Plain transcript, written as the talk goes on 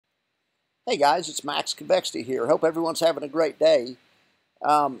Hey guys, it's Max Convexity here. Hope everyone's having a great day.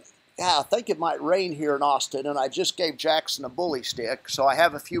 I think it might rain here in Austin, and I just gave Jackson a bully stick, so I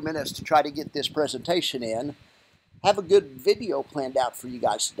have a few minutes to try to get this presentation in. Have a good video planned out for you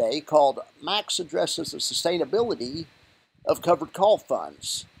guys today called Max Addresses the Sustainability of Covered Call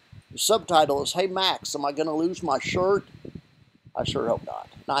Funds. The subtitle is, Hey Max, am I going to lose my shirt? I sure hope not,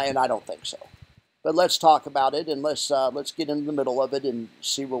 and I don't think so. But let's talk about it, and let's get into the middle of it and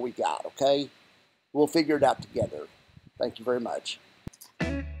see what we got, okay? We'll figure it out together. Thank you very much.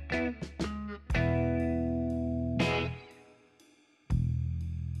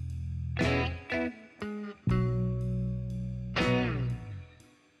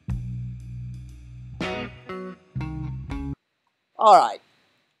 All right,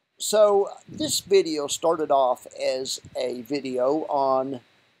 so this video started off as a video on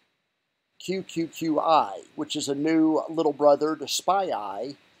QQQY, which is a new little brother to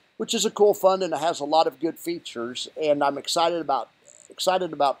SpyEye, which is a cool fund and it has a lot of good features, and I'm excited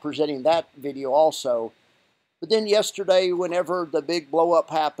about presenting that video also. But then yesterday, whenever the big blow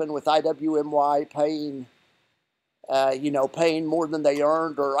up happened with IWMY paying, paying more than they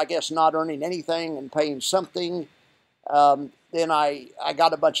earned, or I guess not earning anything and paying something, then I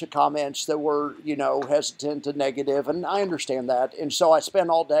got a bunch of comments that were, hesitant and negative, and I understand that. And so I spent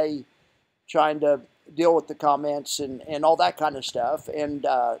all day trying to deal with the comments and all that kind of stuff, and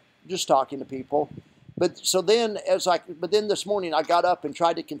just talking to people. But then this morning I got up and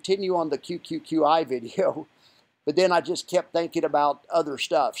tried to continue on the QQQI video, but then I just kept thinking about other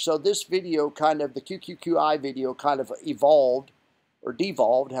stuff. So this video the QQQI video kind of evolved, or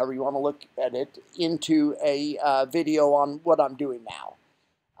devolved, however you want to look at it, into a video on what I'm doing now.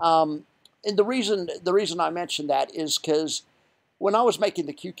 And the reason I mentioned that is because when I was making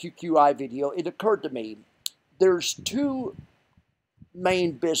the QQQI video, it occurred to me there's two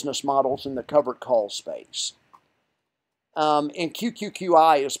main business models in the covered call space. And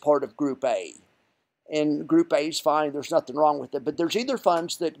QQQI is part of Group A. And Group A is fine, there's nothing wrong with it. But there's either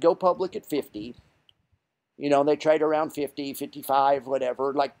funds that go public at 50, they trade around 50, 55,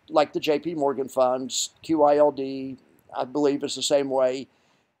 whatever, like the JP Morgan funds, QYLD, I believe is the same way.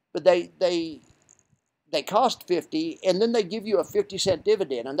 But they cost 50, and then they give you a 50-cent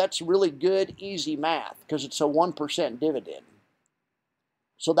dividend, and that's really good, easy math, because it's a 1% dividend.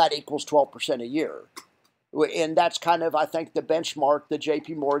 So that equals 12% a year. And that's kind of, I think, the benchmark that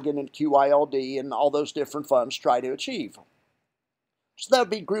JP Morgan and QYLD and all those different funds try to achieve. So that would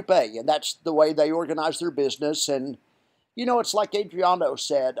be Group A, and that's the way they organize their business. And, it's like Adriano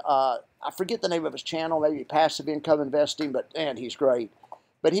said, I forget the name of his channel, maybe Passive Income Investing, but man, he's great.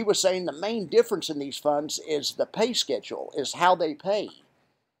 But he was saying the main difference in these funds is the pay schedule, is how they pay.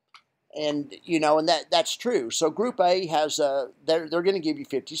 And, and that's true. So Group A has, they're going to give you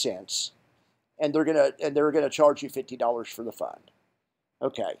 50 cents, and they're going to charge you $50 for the fund.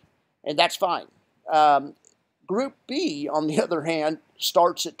 Okay, and that's fine. Group B, on the other hand,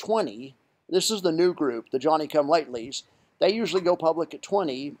 starts at 20. This is the new group, the Johnny-come-latelys. They usually go public at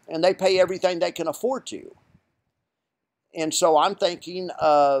 20, and they pay everything they can afford to. And so I'm thinking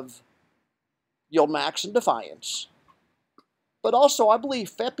of YMAX and Defiance. But also, I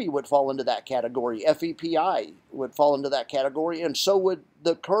believe FEPI would fall into that category. FEPI would fall into that category, and so would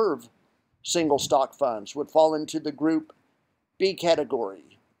the Curve single stock funds would fall into the Group B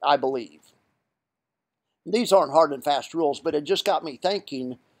category, I believe. These aren't hard and fast rules, but it just got me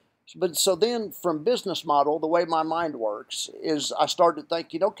thinking. But so then, from business model, the way my mind works is I started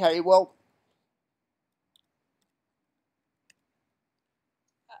thinking, okay, well,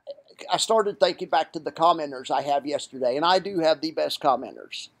 I started thinking back to the commenters I have yesterday, and I do have the best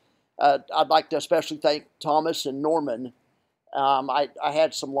commenters. I'd like to especially thank Thomas and Norman. I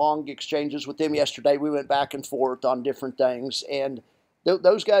had some long exchanges with them yesterday. We went back and forth on different things, and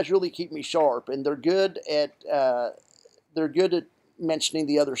those guys really keep me sharp, and they're good at mentioning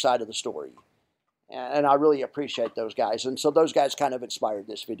the other side of the story. And I really appreciate those guys. And so those guys kind of inspired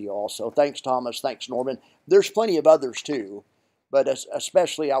this video also. Thanks, Thomas. Thanks, Norman. There's plenty of others too, but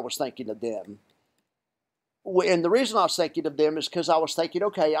especially I was thinking of them. And the reason I was thinking of them is because I was thinking,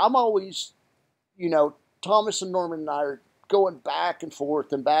 okay, I'm always, Thomas and Norman and I are going back and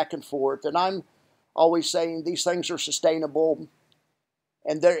forth, and I'm always saying these things are sustainable,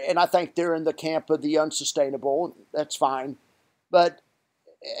 and I think they're in the camp of the unsustainable. That's fine.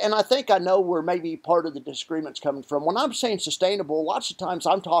 And I think I know where maybe part of the disagreement's coming from. When I'm saying sustainable, lots of times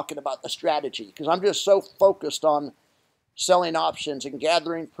I'm talking about the strategy, because I'm just so focused on selling options and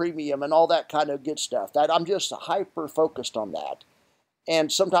gathering premium and all that kind of good stuff that I'm just hyper focused on that.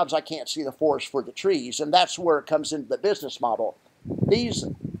 And sometimes I can't see the forest for the trees, and that's where it comes into the business model. These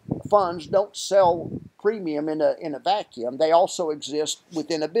funds don't sell premium in a vacuum. They also exist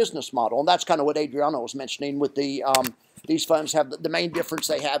within a business model, and that's kind of what Adriano was mentioning with the these funds have the main difference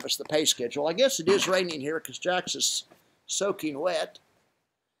they have is the pay schedule. I guess it is raining here because Jax is soaking wet.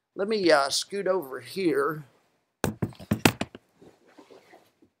 Let me scoot over here.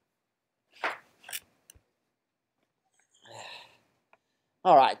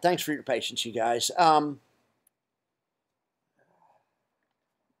 All right, thanks for your patience, you guys.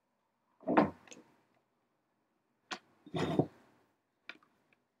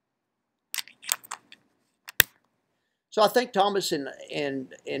 So I think Thomas and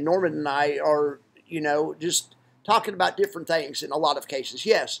Norman and I are, you know, just talking about different things in a lot of cases.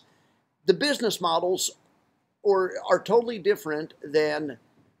 Yes, the business models are totally different than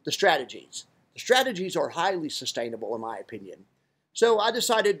the strategies. The strategies are highly sustainable, in my opinion. So I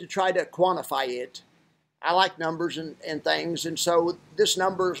decided to try to quantify it. I like numbers and things, and so this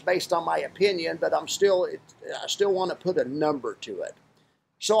number is based on my opinion, but I still want to put a number to it.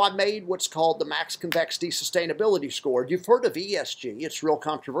 So I made what's called the Max Convexity Sustainability Score. You've heard of ESG. It's real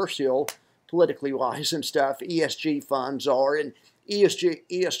controversial politically wise and stuff. ESG funds are, and ESG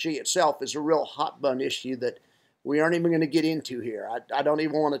itself is a real hot button issue that we aren't even going to get into here. I don't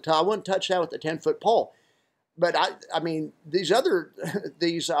even want to I wouldn't touch that with a 10-foot pole. But I mean, these other,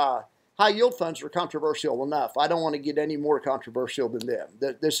 these high yield funds are controversial enough. I don't want to get any more controversial than them.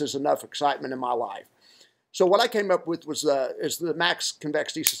 This is enough excitement in my life. So what I came up with was the Max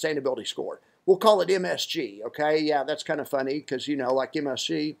Convexity Sustainability Score. We'll call it MSG, okay? Yeah, that's kind of funny because, you know, like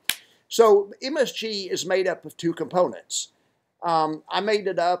MSG. So MSG is made up of two components. I made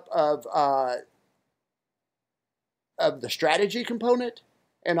it up of the strategy component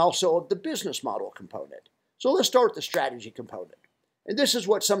and also of the business model component. So let's start with the strategy component. And this is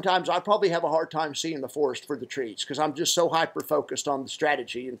what sometimes I probably have a hard time seeing the forest for the trees because I'm just so hyper-focused on the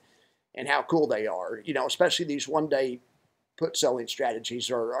strategy and how cool they are. You know, especially these one-day put selling strategies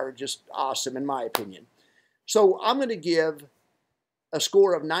are just awesome in my opinion. So I'm going to give a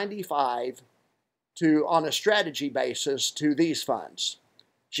score of 95 on a strategy basis to these funds: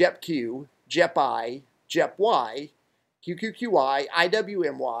 JEPQ, JEPI, JEPY, QQQY,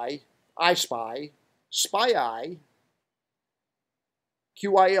 IWMY, ISPY, SPY,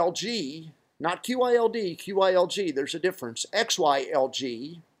 QYLG, not QYLD, QYLG, there's a difference,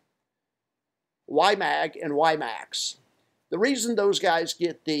 XYLG, YMAG, and YMAX. The reason those guys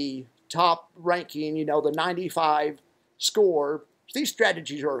get the top ranking, you know, the 95 score, these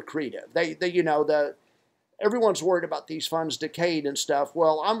strategies are accretive. They you know, everyone's worried about these funds decaying and stuff.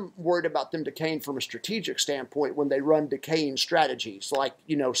 Well, I'm worried about them decaying from a strategic standpoint when they run decaying strategies like,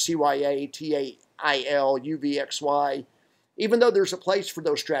 you know, CYA, TAIL, UVXY. Even though there's a place for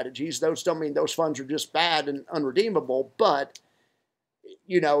those strategies, those don't mean those funds are just bad and unredeemable, but,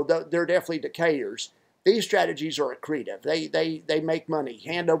 you know, they're definitely decayers. These strategies are accretive. They make money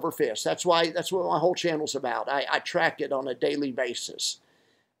hand over fist. That's what my whole channel's about. I track it on a daily basis.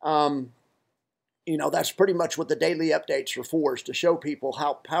 You know, that's pretty much what the daily updates are for, is to show people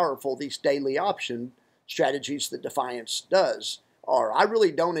how powerful these daily option strategies that Defiance does are. I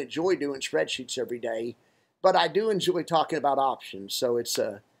really don't enjoy doing spreadsheets every day, but I do enjoy talking about options, so it's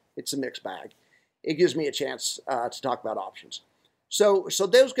a mixed bag. It gives me a chance to talk about options. So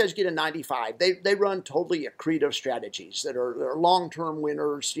those guys get a 95. They run totally accretive strategies that are long-term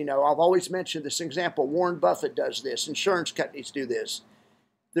winners. You know, I've always mentioned this example. Warren Buffett does this. Insurance companies do this.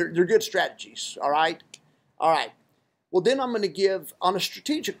 They're good strategies, all right? All right. Well, then I'm going to give, on a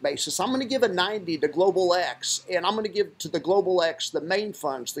strategic basis, I'm going to give a 90 to Global X, and I'm going to give to the Global X the main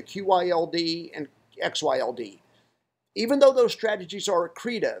funds, the QYLD and XYLD. Even though those strategies are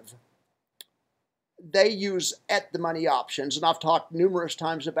accretive, they use at-the-money options, and I've talked numerous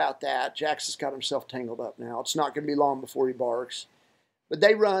times about that. Jax has got himself tangled up now. It's not going to be long before he barks. But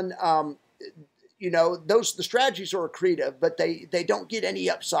they run, you know, the strategies are accretive, but they don't get any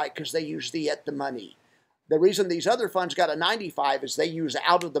upside because they use the at-the-money. The reason these other funds got a 95 is they use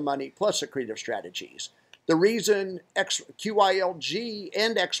out-of-the-money plus accretive strategies. The reason QYLG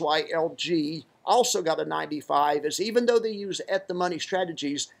and XYLG also got a 95 is even though they use at-the-money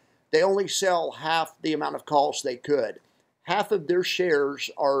strategies, they only sell half the amount of calls they could. Half of their shares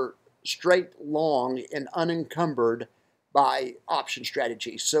are straight long and unencumbered by option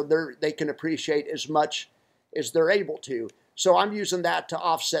strategies. So they can appreciate as much as they're able to. So I'm using that to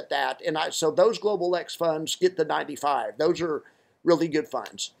offset that. And so those Global X funds get the 95. Those are really good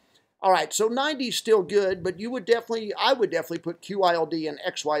funds. All right, so 90 is still good, but I would definitely put QYLD and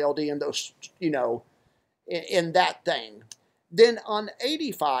XYLD in those, you know, in that thing. Then on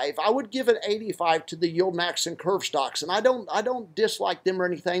 85, I would give an 85 to the YMAX and curve stocks. And I don't dislike them or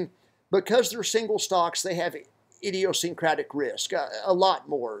anything. because they're single stocks, they have idiosyncratic risk, a lot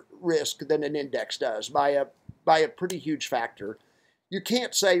more risk than an index does by a pretty huge factor. You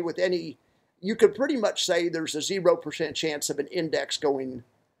can't say with any, you could pretty much say there's a 0% chance of an index going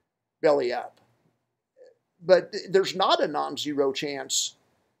belly up. But there's not a non-zero chance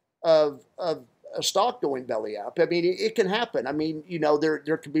of a stock going belly up. I mean, it can happen. I mean, you know,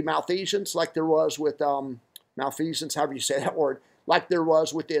 there could be malfeasance like there was with, malfeasance, however you say that word, like there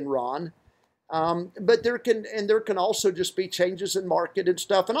was with Enron. But there can also just be changes in market and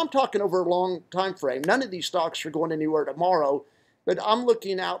stuff. And I'm talking over a long time frame. None of these stocks are going anywhere tomorrow, but I'm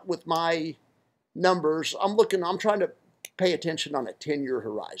looking out with my numbers. I'm trying to pay attention on a 10-year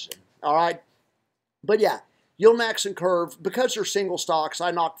horizon. All right. But yeah, YMAX and Curve, because they're single stocks,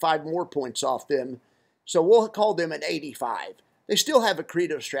 I knocked 5 more points off them. So we'll call them an 85. They still have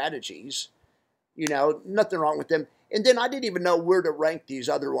accretive strategies. You know, nothing wrong with them. And then I didn't even know where to rank these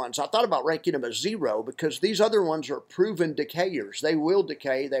other ones. I thought about ranking them as 0 because these other ones are proven decayers. They will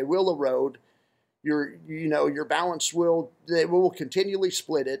decay. They will erode. Your balance will continually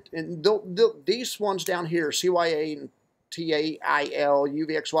split it. And these ones down here, CYA and TAIL,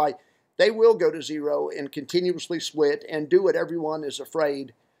 UVXY, they will go to 0 and continuously split and do what everyone is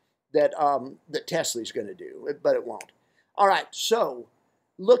afraid that that Tesla's going to do, but it won't. All right, so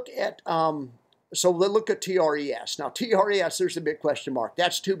look at TRES. Now, TRES, there's a big question mark.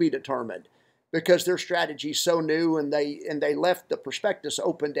 That's to be determined because their strategy is so new and they left the prospectus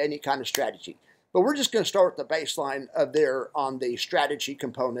open to any kind of strategy. But we're just going to start with the baseline of on the strategy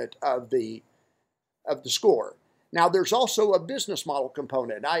component of the score. Now, there's also a business model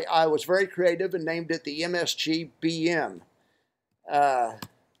component. I was very creative and named it the MSGBM. All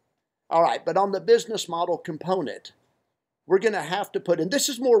right, but on the business model component, we're going to have to put, and this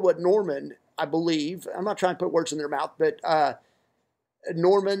is more what Norman, I believe, I'm not trying to put words in their mouth, but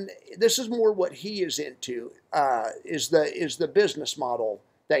Norman, this is more what he is into, is the business model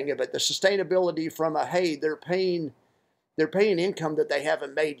thing of it, the sustainability from hey, they're paying income that they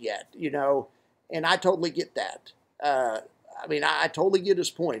haven't made yet, you know, and I totally get that. I mean, I totally get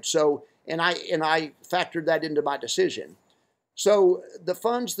his point. So, and I factored that into my decision. So the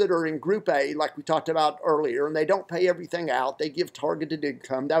funds that are in Group A, like we talked about earlier, and they don't pay everything out, they give targeted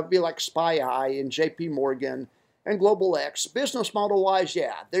income. That would be like SPY and JP Morgan and Global X. Business model wise,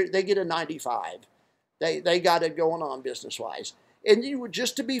 yeah, they get a 95. They got it going on business wise. And you would,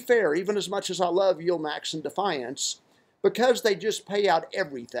 just to be fair, even as much as I love YMAX and Defiance, because they just pay out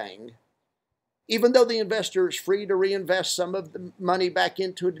everything, even though the investor is free to reinvest some of the money back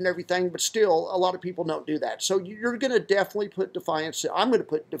into it and everything, but still, a lot of people don't do that. So you're going to definitely put Defiance, I'm going to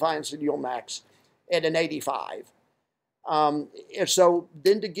put Defiance and YMAX at an 85. And so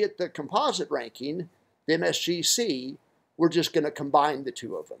then to get the composite ranking, the MSGC, we're just going to combine the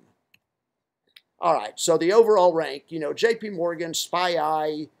two of them. All right, so the overall rank, you know, JP Morgan,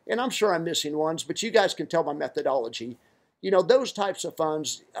 SPY, and I'm sure I'm missing ones, but you guys can tell my methodology. You know, those types of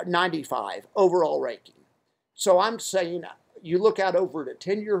funds, 95 overall ranking. So I'm saying you look out over the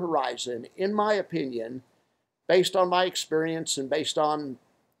 10-year horizon, in my opinion, based on my experience and based on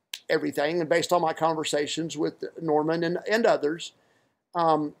everything and based on my conversations with Norman and others,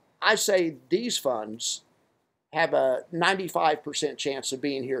 I say these funds have a 95% chance of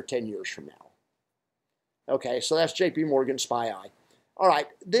being here 10 years from now. Okay, so that's JP Morgan, SPY. All right,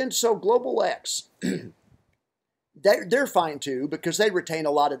 then so Global X. They're fine too because they retain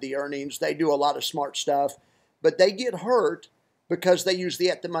a lot of the earnings. They do a lot of smart stuff, but they get hurt because they use the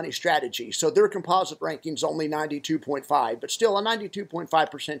at-the-money strategy. So their composite ranking's only 92.5, but still a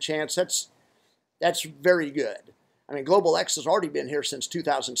 92.5% chance. That's very good. I mean, Global X has already been here since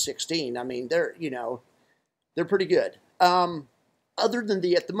 2016. I mean, they're pretty good. Other than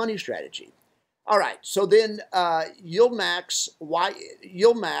the at-the-money strategy. All right, so then YMAX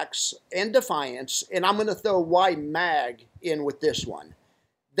and Defiance, and I'm going to throw YMAG in with this one.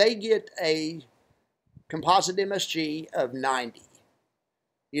 They get a composite MSG of 90.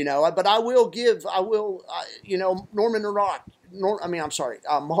 You know, but Norman and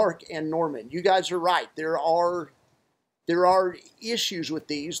Mark and Norman, you guys are right. There are issues with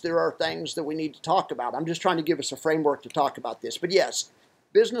these. There are things that we need to talk about. I'm just trying to give us a framework to talk about this. But yes,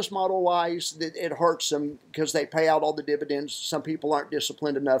 business model-wise, it hurts them because they pay out all the dividends. Some people aren't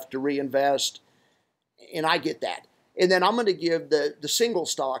disciplined enough to reinvest, and I get that. And then I'm going to give the single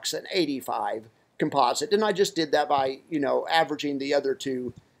stocks an 85 composite, and I just did that by averaging the other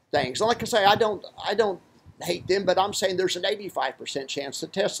two things. Like I say, I don't hate them, but I'm saying there's an 85% chance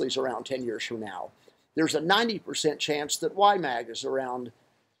that Tesla's around 10 years from now. There's a 90% chance that YMAG is around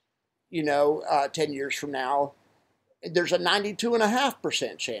 10 years from now. There's a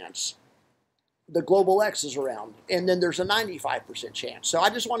 92.5% chance the global X is around, and then there's a 95% chance. So I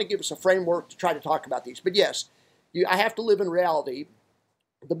just want to give us a framework to try to talk about these. But yes, I have to live in reality.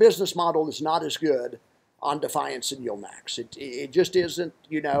 The business model is not as good on Defiance and YMAX. It just isn't,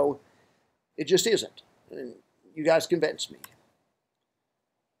 you know, it just isn't. And you guys convince me.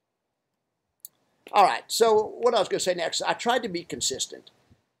 All right, so what I was going to say next, I tried to be consistent.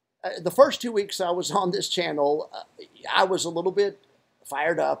 The first 2 weeks I was on this channel, I was a little bit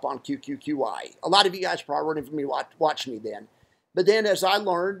fired up on QQQY. A lot of you guys probably weren't even watching me then. But then as I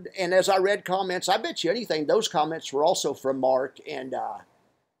learned and as I read comments, I bet you anything, those comments were also from Mark and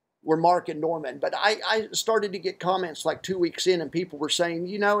Norman. But I started to get comments like 2 weeks in, and people were saying,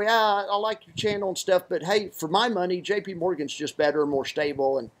 you know, yeah, I like your channel and stuff, but hey, for my money, JP Morgan's just better, more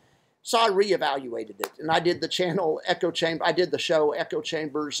stable. And so I reevaluated it, and I did the channel Echo Chamber. I did the show Echo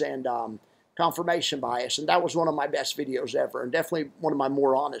Chambers and Confirmation Bias, and that was one of my best videos ever, and definitely one of my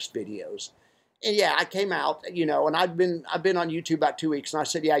more honest videos. And yeah, I came out, you know, and I've been on YouTube about 2 weeks, and I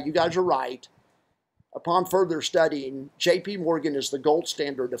said, yeah, you guys are right. Upon further studying, JP Morgan is the gold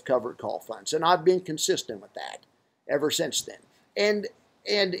standard of covered call funds, and I've been consistent with that ever since then. And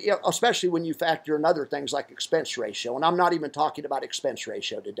especially when you factor in other things like expense ratio, and I'm not even talking about expense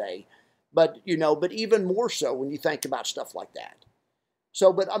ratio today, but you know, but even more so when you think about stuff like that.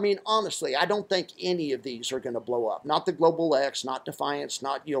 So, but I mean, honestly, I don't think any of these are going to blow up. Not the Global X, not Defiance,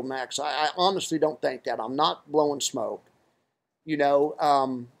 not YMAX. I honestly don't think that. I'm not blowing smoke. You know,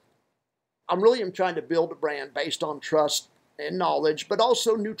 I'm really trying to build a brand based on trust and knowledge, but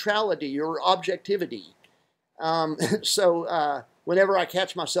also neutrality or objectivity. Whenever I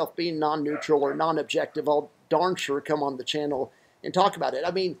catch myself being non-neutral or non-objective, I'll darn sure come on the channel and talk about it.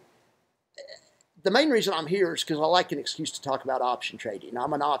 I mean, the main reason I'm here is because I like an excuse to talk about option trading.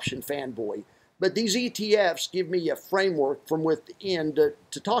 I'm an option fanboy. But these ETFs give me a framework from within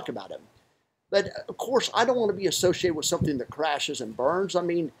to talk about them. But, of course, I don't want to be associated with something that crashes and burns. I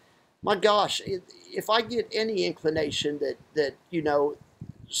mean, my gosh, if I get any inclination that you know,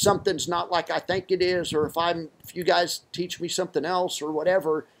 something's not like I think it is, or if you guys teach me something else or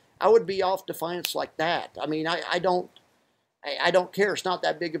whatever, I would be off Defiance like that. I mean, I don't care. It's not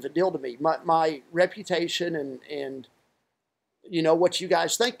that big of a deal to me. My reputation and you know, what you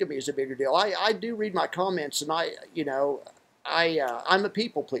guys think of me is a bigger deal. I do read my comments, and I'm a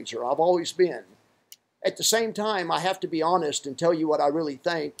people pleaser. I've always been. At the same time, I have to be honest and tell you what I really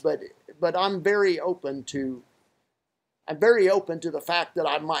think, but I'm very open to the fact that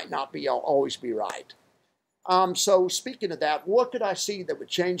I might not always be right. So speaking of that, what could I see that would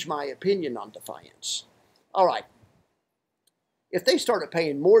change my opinion on Defiance? All right. If they started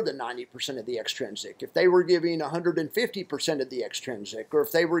paying more than 90% of the extrinsic, if they were giving 150% of the extrinsic, or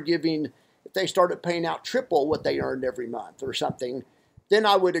if they started paying out triple what they earned every month or something, then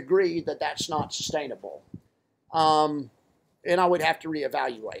I would agree that that's not sustainable. And I would have to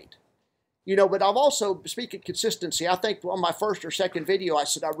reevaluate. You know, but I've also, speaking of consistency, I think on my first or second video, I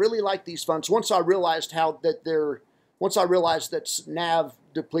said I really like these funds. Once I realized that NAV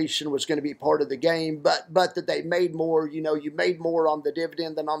depletion was going to be part of the game, but that they made more, you know, you made more on the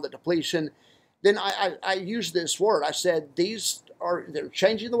dividend than on the depletion, then I used this word. I said they're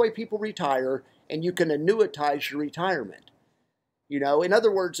changing the way people retire, and you can annuitize your retirement. You know, in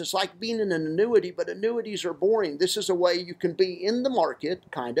other words, it's like being in an annuity, but annuities are boring. This is a way you can be in the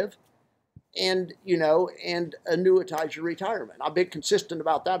market, kind of, and, you know, and annuitize your retirement. I've been consistent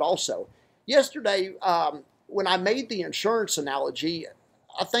about that also. Yesterday, when I made the insurance analogy,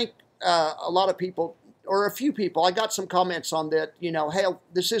 I think a lot of people, or a few people, I got some comments on that, you know, hey,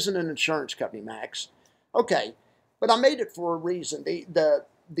 this isn't an insurance company, Max. Okay, but I made it for a reason, the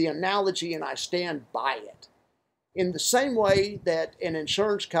analogy, and I stand by it. In the same way that an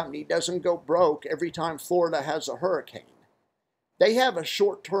insurance company doesn't go broke every time Florida has a hurricane. They have a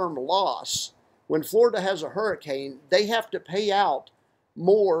short-term loss. When Florida has a hurricane, they have to pay out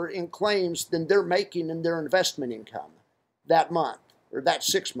more in claims than they're making in their investment income that month or that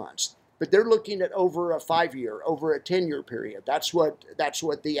 6 months. But they're looking at over a 5-year, over a 10-year period. That's what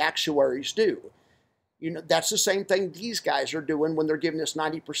the actuaries do. You know, that's the same thing these guys are doing when they're giving us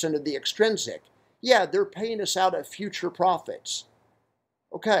 90% of the extrinsic. Yeah, they're paying us out of future profits.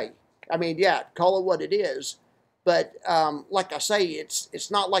 Okay, I mean, yeah, call it what it is. But like I say,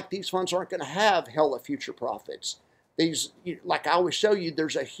 it's not like these funds aren't going to have hella future profits. Like I always show you,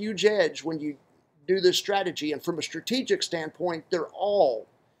 there's a huge edge when you do this strategy. And from a strategic standpoint, they're all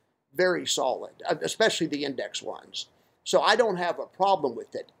very solid, especially the index ones. So I don't have a problem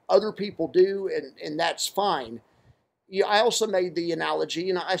with it. Other people do, and that's fine. I also made the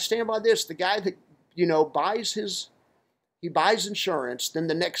analogy, and I stand by this, the guy that, you know, buys his He buys insurance, then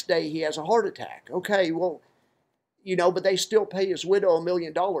the next day he has a heart attack. Okay, well, you know, but they still pay his widow $1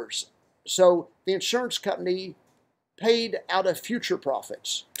 million. So the insurance company paid out of future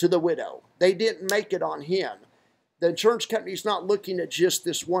profits to the widow. They didn't make it on him. The insurance company's not looking at just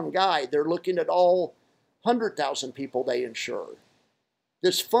this one guy. They're looking at all 100,000 people they insure.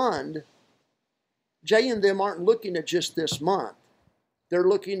 This fund, Jay and them aren't looking at just this month. They're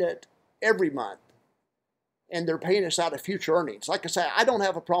looking at every month. And they're paying us out of future earnings. Like I say, I don't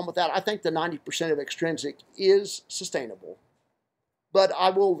have a problem with that. I think the 90% of extrinsic is sustainable. But I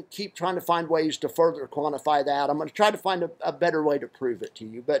will keep trying to find ways to further quantify that. I'm going to try to find a better way to prove it to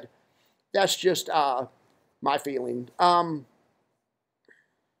you. But that's just my feeling.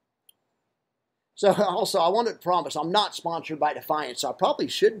 So also, I wanted to promise, I'm not sponsored by Defiance. I probably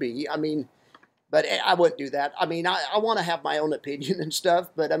should be. I mean, but I wouldn't do that. I mean, I want to have my own opinion and stuff,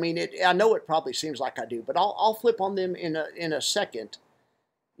 but I mean, I know it probably seems like I do, but I'll flip on them in a second.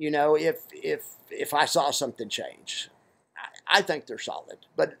 You know, if I saw something change, I think they're solid,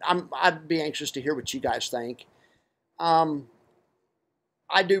 but I'd be anxious to hear what you guys think.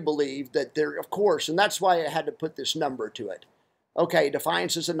 I do believe that they're, of course, and that's why I had to put this number to it. Okay,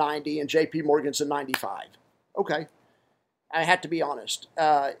 Defiance is a 90 and JP Morgan's a 95. Okay. I had to be honest.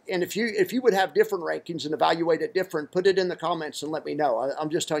 And if you would have different rankings and evaluate it different, put it in the comments and let me know. I'm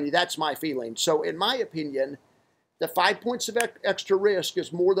just telling you, that's my feeling. So in my opinion, the 5 points of extra risk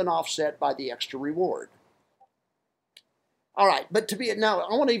is more than offset by the extra reward. All right, but now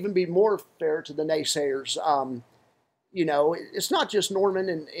I want to even be more fair to the naysayers. You know, it's not just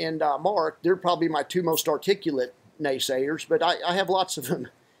Norman and Mark. They're probably my two most articulate naysayers, but I have lots of them.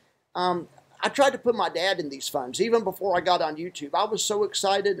 I tried to put my dad in these funds. Even before I got on YouTube, I was so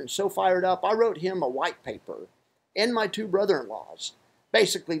excited and so fired up. I wrote him a white paper and my two brother-in-laws,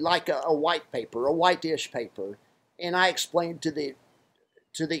 basically like a white paper, a white-ish paper. And I explained to the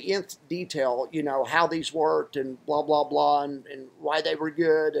nth detail, you know, how these worked and blah, blah, blah, and why they were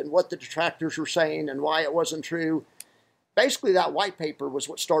good and what the detractors were saying and why it wasn't true. Basically, that white paper was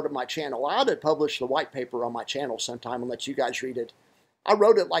what started my channel. I ought to publish the white paper on my channel sometime and let you guys read it. I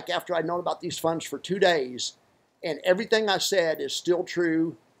wrote it like after I'd known about these funds for 2 days, and everything I said is still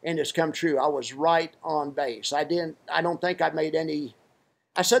true and has come true. I was right on base. I don't think I made any,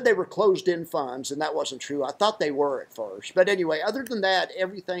 I said they were closed-in funds, and that wasn't true. I thought they were at first. But anyway, other than that,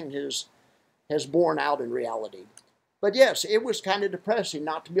 everything has borne out in reality. But yes, it was kind of depressing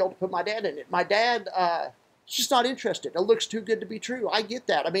not to be able to put my dad in it. My dad, he's just not interested. It looks too good to be true. I get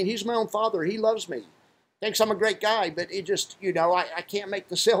that. I mean, he's my own father. He loves me. Thinks I'm a great guy, but it just, you know, I can't make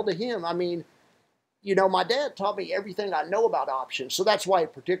the sale to him. I mean, you know, my dad taught me everything I know about options, so that's why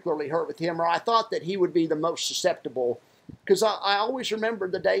it particularly hurt with him, or I thought that he would be the most susceptible, because I always remember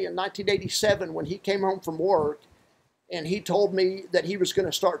the day in 1987 when he came home from work, and he told me that he was going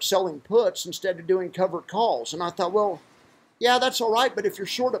to start selling puts instead of doing covered calls, and I thought, well, yeah, that's all right, but if you're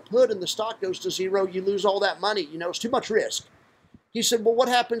short a put and the stock goes to zero, you lose all that money. You know, it's too much risk. He said, well, what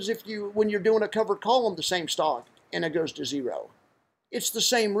happens if when you're doing a covered call on the same stock and it goes to zero? It's the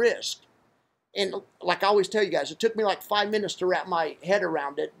same risk. And like I always tell you guys, it took me like 5 minutes to wrap my head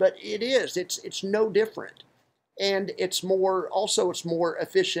around it, but it is. It's no different. And it's more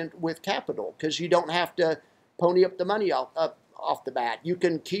efficient with capital because you don't have to pony up the money off the bat. You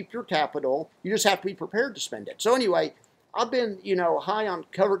can keep your capital. You just have to be prepared to spend it. So anyway, I've been, you know, high on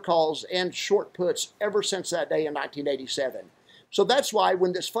covered calls and short puts ever since that day in 1987. So that's why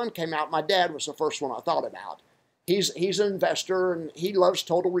when this fund came out, my dad was the first one I thought about. He's an investor and he loves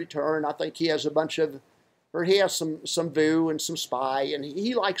total return. I think he has he has some VU and some SPY, and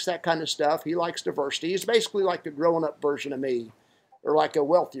he likes that kind of stuff. He likes diversity. He's basically like a growing-up version of me, or like a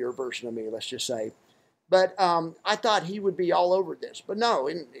wealthier version of me, let's just say. But I thought he would be all over this, but no,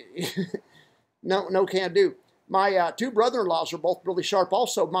 no can do. My two brother-in-laws are both really sharp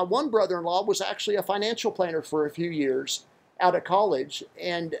also. My one brother-in-law was actually a financial planner for a few years out of college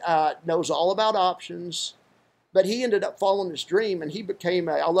and knows all about options, but he ended up following his dream and he became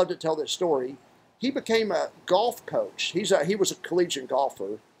I love to tell this story. He became a golf coach. He was a collegiate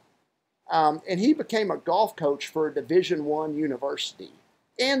golfer, and he became a golf coach for a Division I university,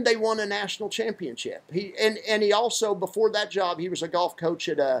 and they won a national championship. And he also, before that job, he was a golf coach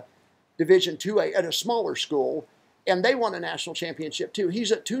at a Division IIA at a smaller school, and they won a national championship too.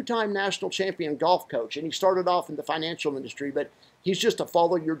 He's a two-time national champion golf coach, and he started off in the financial industry, but he's just a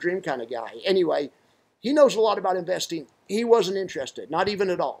follow your dream kind of guy. Anyway, he knows a lot about investing. He wasn't interested, not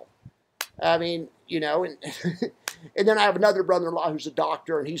even at all. I mean, you know, and then I have another brother-in-law who's a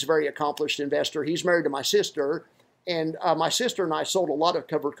doctor, and he's a very accomplished investor. He's married to my sister, and my sister and I sold a lot of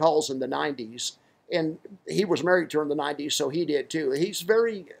covered calls in the 90s, And he was married during the 90s, so he did too.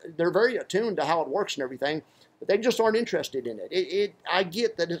 They're very attuned to how it works and everything, but they just aren't interested in it. I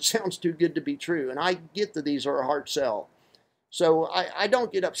get that it sounds too good to be true, and I get that these are a hard sell. So I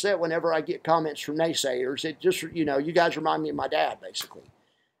don't get upset whenever I get comments from naysayers. It just, you you guys remind me of my dad, basically.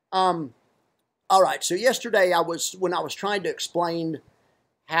 All right, so yesterday when I was trying to explain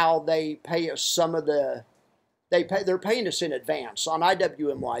how they pay us some of the, they're paying us in advance on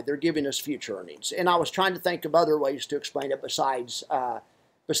IWMY. They're giving us future earnings, and I was trying to think of other ways to explain it besides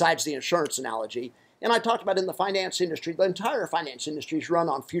the insurance analogy. And I talked about in the finance industry, the entire finance industry is run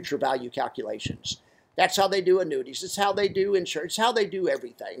on future value calculations. That's how they do annuities. It's how they do insurance. It's how they do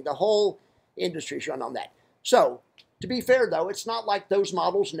everything. The whole industry is run on that. So, to be fair, though, it's not like those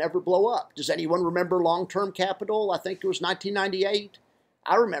models never blow up. Does anyone remember long-term capital? I think it was 1998.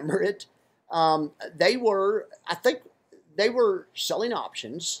 I remember it. I think they were selling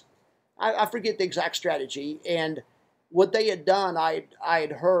options. I forget the exact strategy. And what they had done, I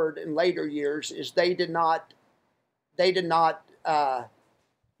had heard in later years, is they did not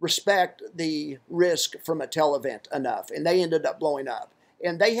respect the risk from a tail event enough, and they ended up blowing up.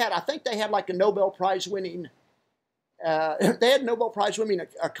 And I think they had like a Nobel Prize winning,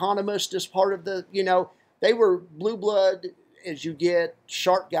 economist as part of the, they were blue blood as you get,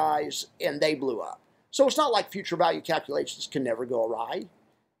 sharp guys, and they blew up. So it's not like future value calculations can never go awry.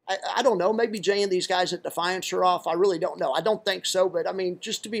 I don't know, maybe Jay and these guys at Defiance are off. I really don't know. I don't think so, but I mean,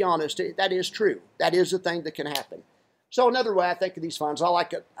 just to be honest, that is true. That is a thing that can happen. So another way I think of these funds, I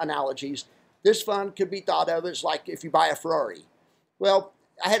like analogies. This fund could be thought of as like if you buy a Ferrari. Well,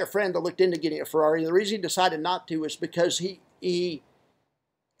 I had a friend that looked into getting a Ferrari. The reason he decided not to is because he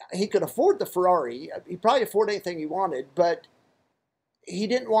could afford the Ferrari. He probably afford anything he wanted, but he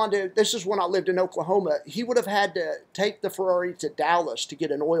didn't want to. This is when I lived in Oklahoma. He would have had to take the Ferrari to Dallas to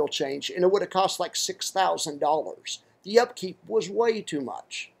get an oil change, and it would have cost like $6,000. The upkeep was way too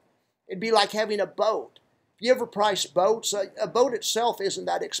much. It'd be like having a boat. If you ever price boats, a boat itself isn't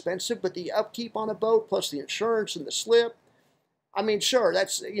that expensive, but the upkeep on a boat plus the insurance and the slip, I mean, sure,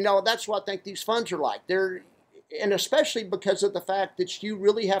 that's what I think these funds are like. And especially because of the fact that you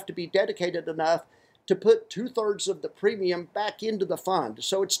really have to be dedicated enough to put 2/3 of the premium back into the fund.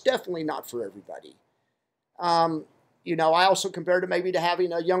 So it's definitely not for everybody. I also compared it maybe to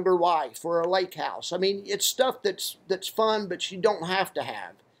having a younger wife or a lake house. I mean, it's stuff that's fun, but you don't have to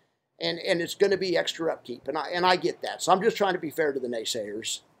have. And it's going to be extra upkeep, and I get that. So I'm just trying to be fair to the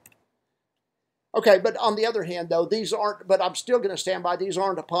naysayers. Okay, but on the other hand, though, but I'm still going to stand by, these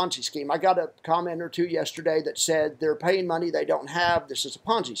aren't a Ponzi scheme. I got a comment or two yesterday that said they're paying money they don't have. This is a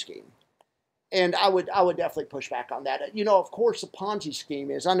Ponzi scheme. And I would definitely push back on that. Of course, a Ponzi scheme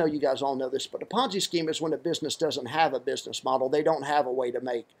is, I know you guys all know this, but a Ponzi scheme is when a business doesn't have a business model. They don't have a way to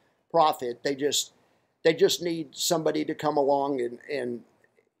make profit. They just need somebody to come along and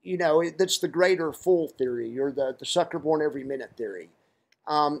that's the greater fool theory, or the sucker born every minute theory.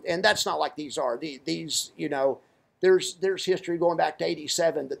 And that's not like these are. These, there's history going back to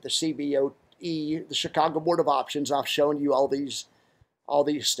 '87 that the CBOE, the Chicago Board of Options, I've shown you all these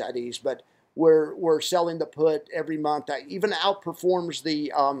studies, but we're selling the put every month. That even outperforms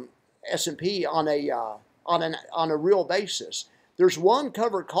the S&P on a real basis. There's one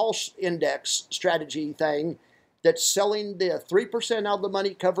covered call index strategy thing that's selling the 3% out of the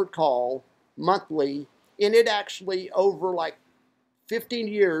money covered call monthly, and it actually over like 15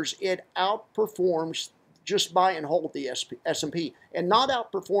 years, it outperforms just buy and hold the S&P, and not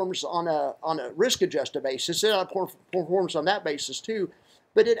outperforms on a risk-adjusted basis. It outperforms on that basis too,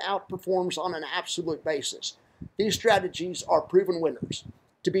 but it outperforms on an absolute basis. These strategies are proven winners.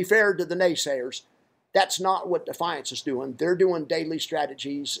 To be fair to the naysayers, that's not what Defiance is doing. They're doing daily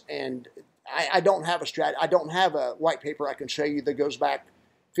strategies, and I don't have a white paper I can show you that goes back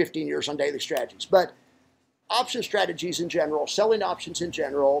 15 years on daily strategies. But option strategies in general, selling options in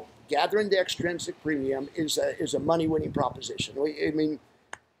general, gathering the extrinsic premium is a money-winning proposition.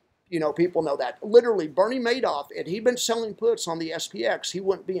 People know that. Literally, Bernie Madoff, if he'd been selling puts on the SPX, he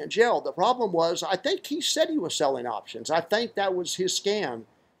wouldn't be in jail. The problem was, I think he said he was selling options. I think that was his scam.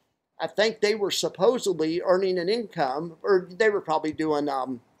 I think they were supposedly earning an income, or they were probably doing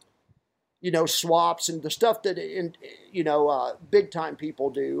swaps and the stuff that, big-time people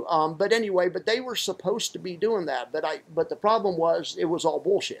do. But anyway, they were supposed to be doing that. But the problem was, it was all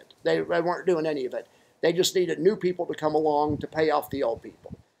bullshit. They weren't doing any of it. They just needed new people to come along to pay off the old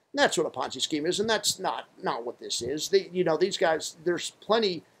people. And that's what a Ponzi scheme is, and that's not what this is. These guys,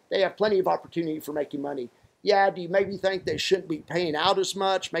 they have plenty of opportunity for making money. Yeah, do you maybe think they shouldn't be paying out as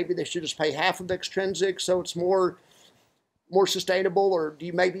much? Maybe they should just pay half of the extrinsic, so it's more more sustainable, or do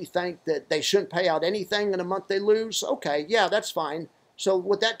you maybe think that they shouldn't pay out anything in a month they lose? Okay, yeah, that's fine. So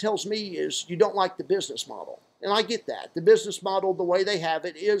what that tells me is you don't like the business model. And I get that. The business model, the way they have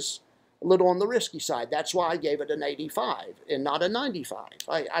it, is a little on the risky side. That's why I gave it an 85 and not a 95.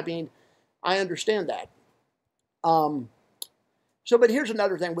 I mean, I understand that. But here's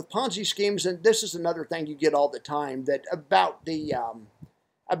another thing with Ponzi schemes, and this is another thing you get all the time, that about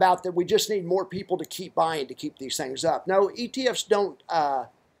that we just need more people to keep buying to keep these things up. No, ETFs don't.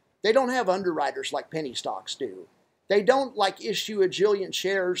 They don't have underwriters like penny stocks do. They don't like issue a jillion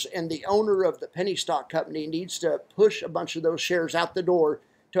shares, and the owner of the penny stock company needs to push a bunch of those shares out the door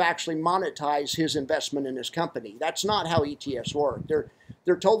to actually monetize his investment in his company. That's not how ETFs work. They're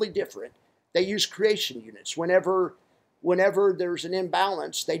totally different. They use creation units. Whenever there's an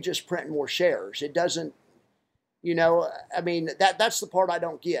imbalance, they just print more shares. It doesn't, I mean, that's the part I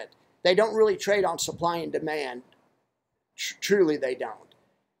don't get. They don't really trade on supply and demand. Truly, they don't.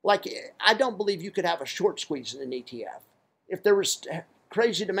 Like, I don't believe you could have a short squeeze in an ETF. If there was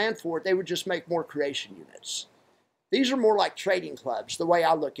crazy demand for it, they would just make more creation units. These are more like trading clubs, the way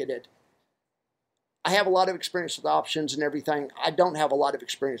I look at it. I have a lot of experience with options and everything. I don't have a lot of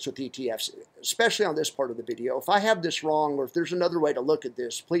experience with ETFs, especially on this part of the video. If I have this wrong, or if there's another way to look at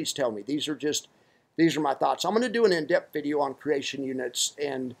this, please tell me. These are my thoughts. I'm going to do an in-depth video on creation units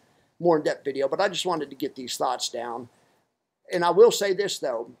and more in-depth video, but I just wanted to get these thoughts down. And I will say this,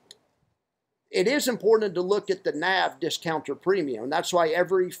 though. It is important to look at the NAV discounter premium. That's why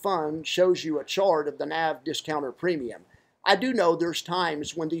every fund shows you a chart of the NAV discounter premium. I do know there's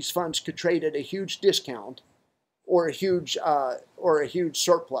times when these funds could trade at a huge discount or a huge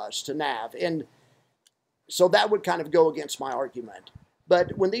surplus to NAV. And so that would kind of go against my argument.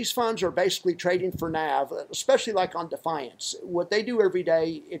 But when these funds are basically trading for NAV, especially like on Defiance, what they do every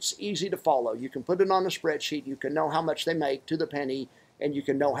day, it's easy to follow. You can put it on a spreadsheet. You can know how much they make to the penny, and you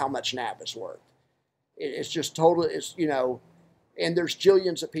can know how much NAV is worth. It's just total, and there's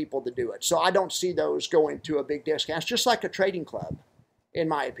jillions of people that do it. So I don't see those going to a big discount. It's just like a trading club, in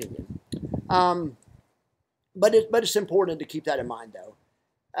my opinion. But it's important to keep that in mind, though.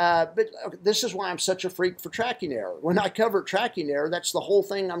 But this is why I'm such a freak for tracking error. When I cover tracking error, that's the whole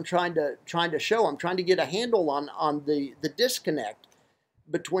thing I'm trying to show. I'm trying to get a handle on the disconnect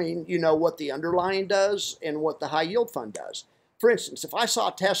between, what the underlying does and what the high yield fund does. For instance, if I saw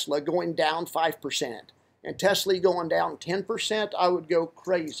Tesla going down 5% and Tesla going down 10%, I would go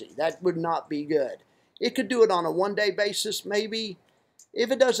crazy. That would not be good. It could do it on a one-day basis, maybe. If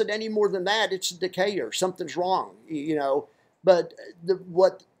it does it any more than that, it's a decayer. Something's wrong, But the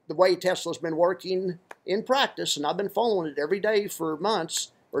way Tesla's been working in practice, and I've been following it every day for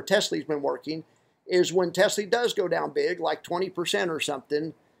months, or Tesla's been working, is when Tesla does go down big, like 20% or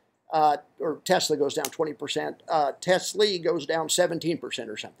something, or Tesla goes down 20%, Tesla goes down 17%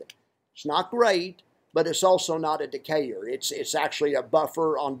 or something. It's not great, but it's also not a decayer. It's actually a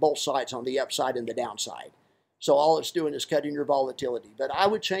buffer on both sides, on the upside and the downside. So all it's doing is cutting your volatility. But I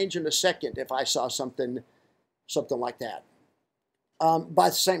would change in a second if I saw something like that. By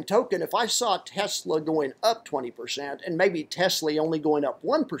the same token, if I saw Tesla going up 20% and maybe Tesla only going up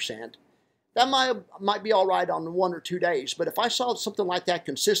 1%, that might be all right on 1 or 2 days. But if I saw something like that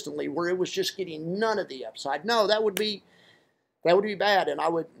consistently, where it was just getting none of the upside, no, that would be bad, and I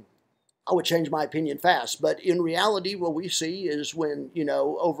would change my opinion fast. But in reality, what we see is when,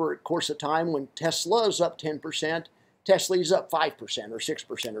 over a course of time, when Tesla's up 10%, Tesla's up 5% or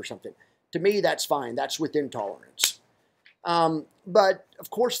 6% or something. To me, that's fine. That's within tolerance. But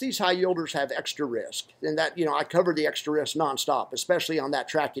of course, these high yielders have extra risk, and that, I cover the extra risk nonstop, especially on that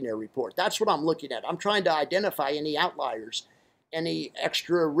tracking error report. That's what I'm looking at. I'm trying to identify any outliers, any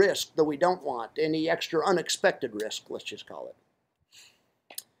extra risk that we don't want, any extra unexpected risk, let's just call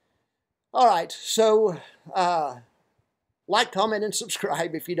it. All right, so like, comment, and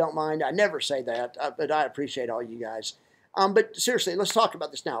subscribe if you don't mind. I never say that, but I appreciate all you guys. But seriously, let's talk about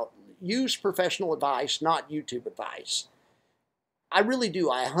this now. Use professional advice, not YouTube advice. I really do.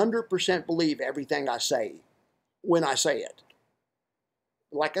 I 100% believe everything I say when I say it.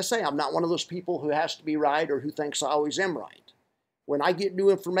 Like I say, I'm not one of those people who has to be right or who thinks I always am right. When I get new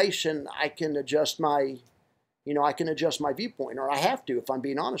information, I can adjust my, viewpoint, or I have to if I'm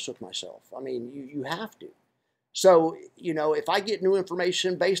being honest with myself. I mean, you have to. So, if I get new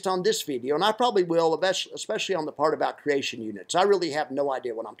information based on this video, and I probably will, especially on the part about creation units. I really have no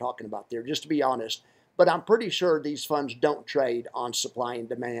idea what I'm talking about there, just to be honest. But I'm pretty sure these funds don't trade on supply and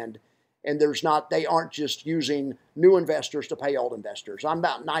demand. And they aren't just using new investors to pay old investors. I'm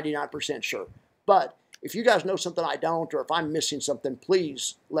about 99% sure. But if you guys know something I don't, or if I'm missing something,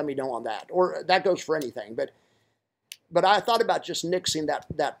 please let me know on that. Or that goes for anything. But but I thought about just nixing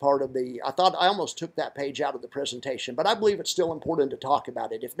that part of the, I almost took that page out of the presentation, but I believe it's still important to talk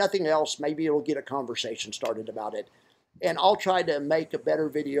about it. If nothing else, maybe it'll get a conversation started about it. And I'll try to make a better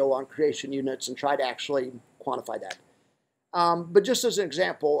video on creation units and try to actually quantify that. But just as an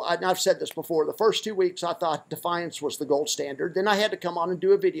example, and I've said this before, the first 2 weeks I thought Defiance was the gold standard. Then I had to come on and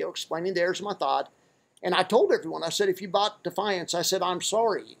do a video explaining the errors of my thought. And I told everyone, I said, if you bought Defiance, I said, I'm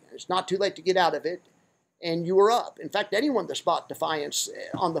sorry. It's not too late to get out of it. And you were up. In fact, anyone that's bought Defiance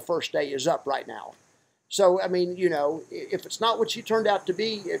on the first day is up right now. So, I mean, you know, if it's not what you turned out to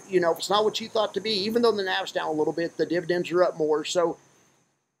be, if it's not what you thought to be, even though the NAV's down a little bit, the dividends are up more. So,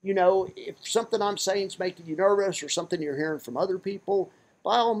 you know, if something I'm saying is making you nervous or something you're hearing from other people,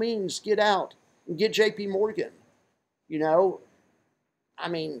 by all means, get out and get JP Morgan. You know, I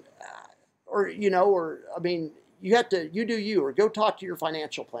mean, I mean, you do you, or go talk to your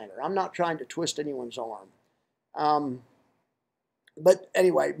financial planner. I'm not trying to twist anyone's arm. But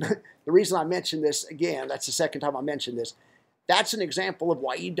anyway, the reason I mentioned this, again, that's the second time I mentioned this, that's an example of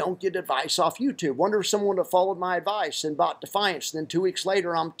why you don't get advice off YouTube. Wonder if someone would have followed my advice and bought Defiance, and then 2 weeks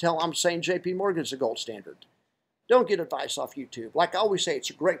later I'm saying JP Morgan's the gold standard. Don't get advice off YouTube. Like I always say, it's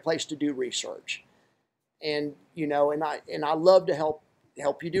a great place to do research. And, you know, and I love to help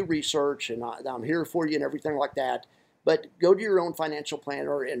you do research, and I'm here for you and everything like that. But go to your own financial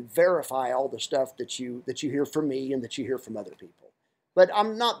planner and verify all the stuff that you hear from me and that you hear from other people. But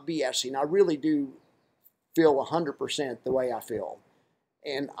I'm not BSing. I really do feel 100% the way I feel,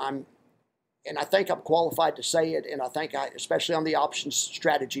 and I think I'm qualified to say it, and I think especially on the options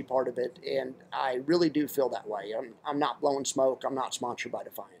strategy part of it, and I really do feel that way. I'm not blowing smoke. I'm not sponsored by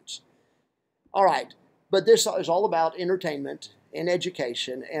Defiance. All right, but this is all about entertainment and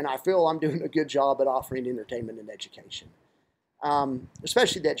education, and I feel I'm doing a good job at offering entertainment and education,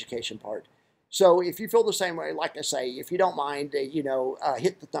 especially the education part. So if you feel the same way, like I say, if you don't mind,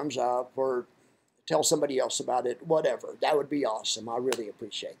 hit the thumbs up or tell somebody else about it, whatever. That would be awesome. I really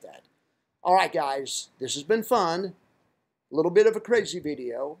appreciate that. All right, guys, this has been fun. A little bit of a crazy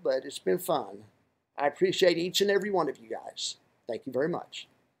video, but it's been fun. I appreciate each and every one of you guys. Thank you very much.